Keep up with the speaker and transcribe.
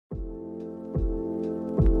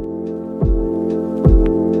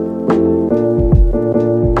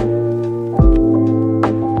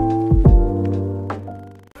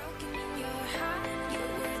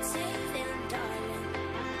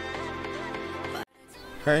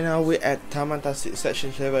Right now we're at Taman Tasik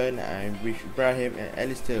Section 7. I'm with Ibrahim and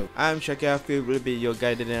Alistair. I'm Shakir Afif, will be your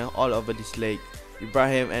guide all over this lake.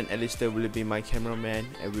 Ibrahim and Alistair will be my cameraman,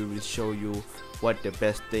 and we will show you what the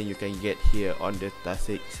best thing you can get here on the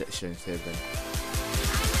Tasik Section 7.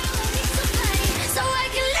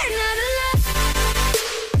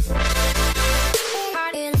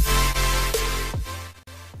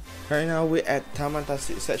 Right now we're at Taman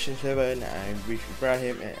Tasik Section 7. I'm with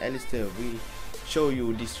Ibrahim and Alistair. We show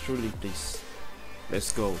you this truly place.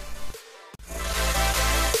 Let's go.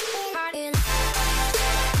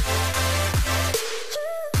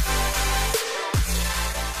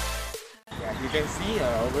 Yeah, you can see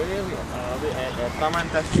over here we're at Taman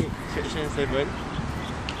Tasik Section 7.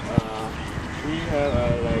 We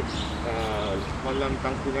have kolam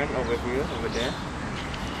tangkungan over there.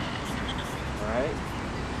 Alright.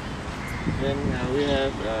 Then we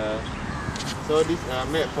have so this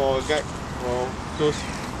made for guide for those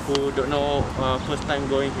who don't know first time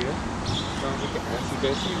going here. So as you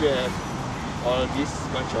can see, we have all this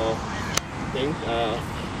bunch of things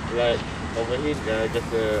like over here just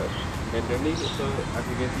randomly. So as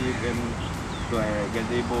you can see, you can go at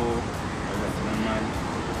gazebo, tanaman,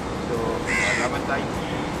 so taman taiki,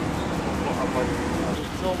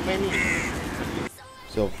 so many.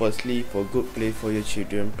 So firstly, for good place for your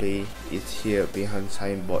children play is here behind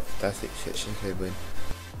signboard Tasik Section 7.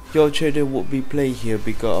 Your children would be playing here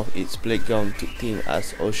because of its playground to theme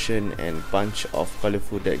as ocean and bunch of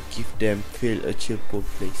colorful that give them feel a cheerful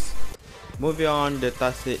place. Moving on the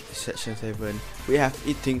Tasik Section 7, we have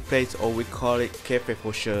eating place, or we call it cafe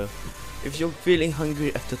for sure. If you're feeling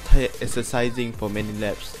hungry after tired exercising for many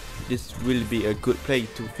laps, this will be a good place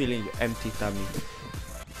to fill in your empty tummy.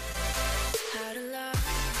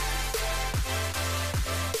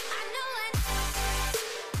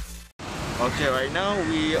 Okay, right now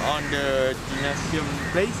we on the gymnasium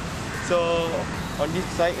place. So on this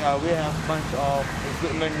side we have a bunch of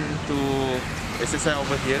equipment to exercise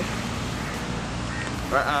over here.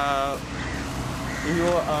 Right,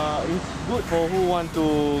 it's good for who want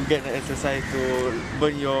to get an exercise to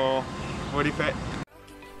burn your body fat.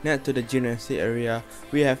 Next to the gymnasium area,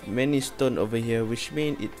 we have many stones over here, which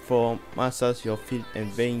means it for massage your feet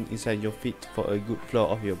and vein inside your feet for a good flow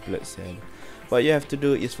of your blood cell. What you have to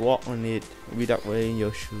do is walk on it without wearing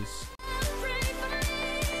your shoes.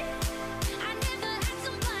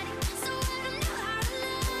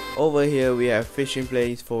 Over here we have fishing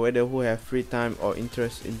place for whether who have free time or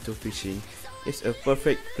interest into fishing. It's a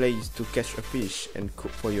perfect place to catch a fish and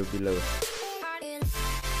cook for your beloved.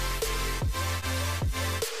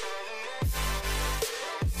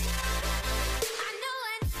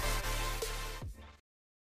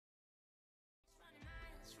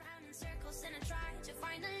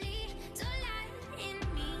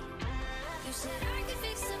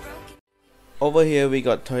 Over here we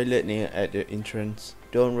got toilet near at the entrance.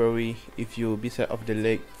 Don't worry, if you beside of the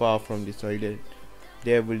lake far from the toilet,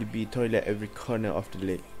 there will be toilet every corner of the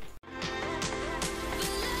lake.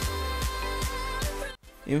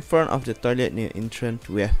 In front of the toilet near entrance,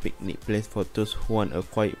 we have picnic place for those who want a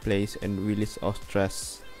quiet place and release of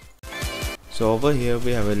stress. So over here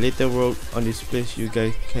we have a little road. On this place you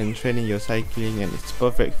guys can train in your cycling, and it's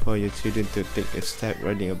perfect for your children to take a step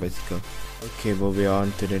riding a bicycle. Okay, moving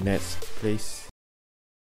on to the next place.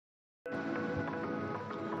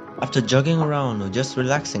 After jogging around or just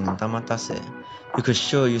relaxing in Taman Tasik, you could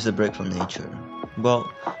sure use a break from nature.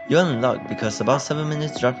 Well, you're in luck because about 7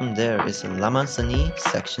 minutes drive from there is Laman Seni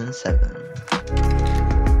Section 7.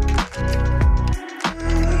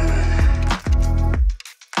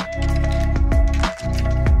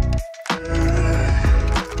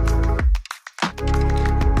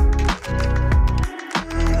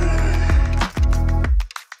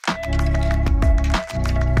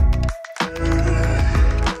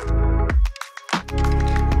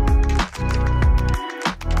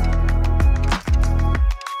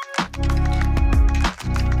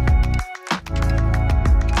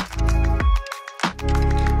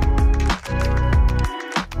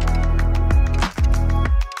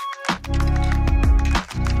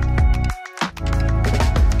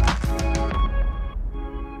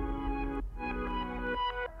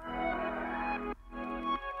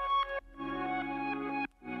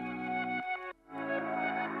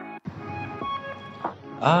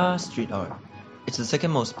 Street art. It's the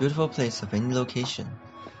second most beautiful place of any location,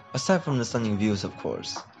 aside from the stunning views of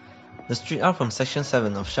course. The street art from Section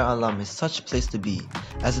 7 of Shah Alam is such a place to be,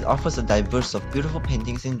 as it offers a diverse of beautiful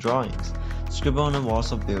paintings and drawings, scribbled on the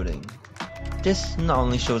walls of buildings. This not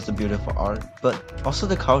only shows the beautiful art, but also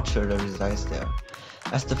the culture that resides there.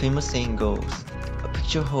 As the famous saying goes, a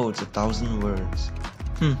picture holds 1,000 words.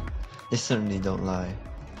 They certainly don't lie.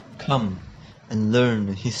 Come and learn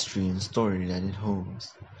the history and story that it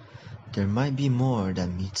holds. There might be more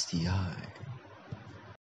than meets the eye.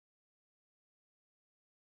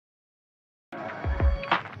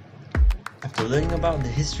 After learning about the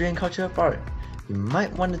history and culture of art, you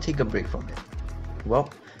might want to take a break from it. Well,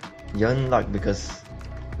 you're in luck because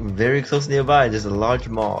very close nearby there's a large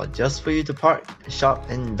mall just for you to park,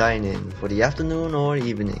 shop and dine in for the afternoon or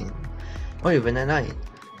evening, or even at night.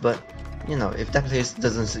 But if that place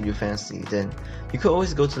doesn't suit your fancy, then you could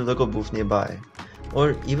always go to the local booth nearby,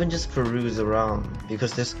 or even just peruse around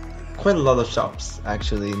because there's quite a lot of shops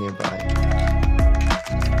actually nearby.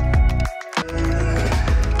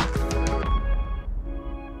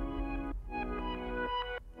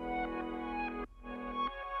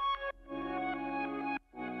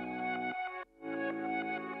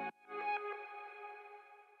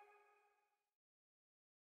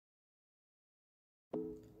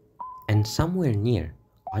 And somewhere near,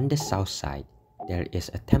 on the south side, there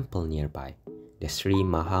is a temple nearby, the Sri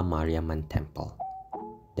Maha Mariamman Temple.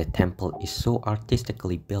 The temple is so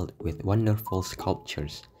artistically built with wonderful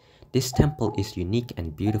sculptures. This temple is unique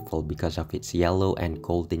and beautiful because of its yellow and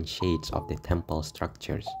golden shades of the temple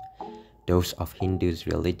structures. Those of Hindu's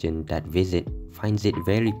religion that visit finds it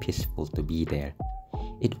very peaceful to be there.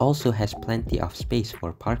 It also has plenty of space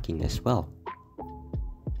for parking as well.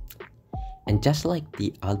 And just like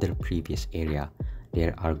the other previous area,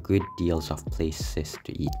 there are good deals of places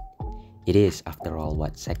to eat. It is, after all,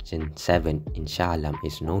 what Section 7 in Shah Alam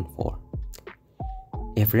is known for.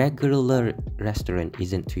 If regular restaurant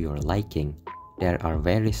isn't to your liking, there are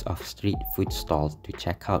various of street food stalls to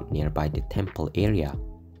check out nearby the temple area.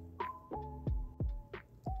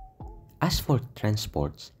 As for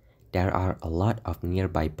transports, there are a lot of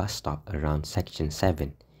nearby bus stops around Section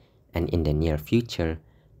 7, and in the near future,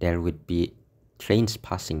 there would be trains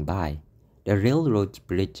passing by. The railroad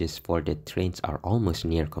bridges for the trains are almost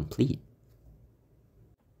near complete.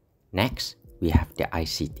 Next, we have the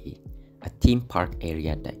ICT, a theme park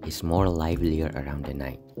area that is more livelier around the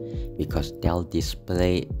night because they'll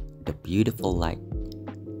display the beautiful light,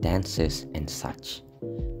 dances and such.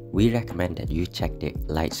 We recommend that you check the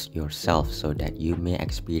lights yourself so that you may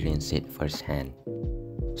experience it firsthand.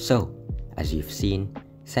 So, as you've seen,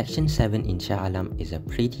 Section 7 in Shah Alam is a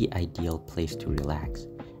pretty ideal place to relax.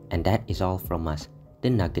 And that is all from us, the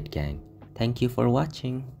Nugget Gang. Thank you for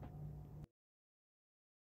watching.